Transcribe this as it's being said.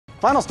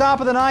Final stop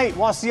of the night,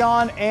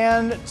 Wauseon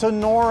and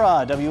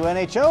Tinora,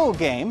 WNHO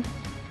game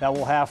that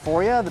we'll have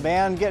for you. The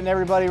band getting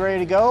everybody ready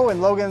to go,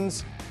 and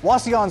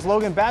Wauseon's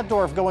Logan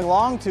Batdorf going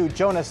long to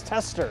Jonas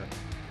Tester.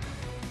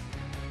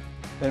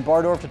 Then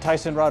Bardorf to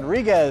Tyson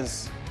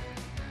Rodriguez,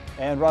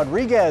 and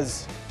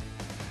Rodriguez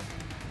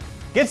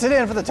gets it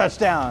in for the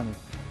touchdown.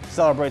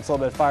 Celebrates a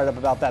little bit, fired up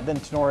about that. Then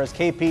Tenora's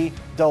KP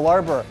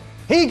Delarber.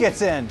 He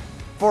gets in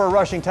for a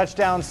rushing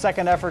touchdown,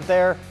 second effort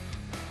there,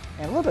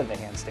 and a little bit of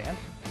a handstand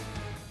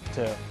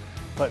to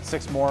put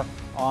 6 more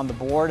on the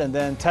board. And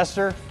then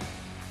Tester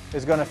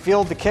is going to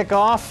field the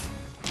kickoff.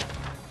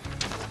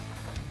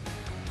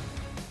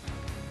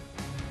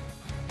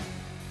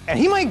 And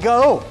he might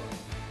go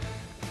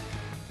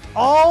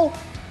all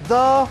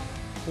the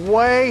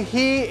way.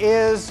 He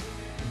is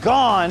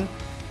gone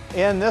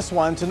in this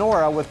one.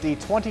 Tinora with the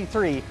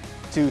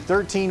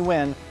 23-13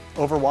 win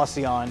over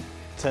Wauseon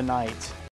tonight.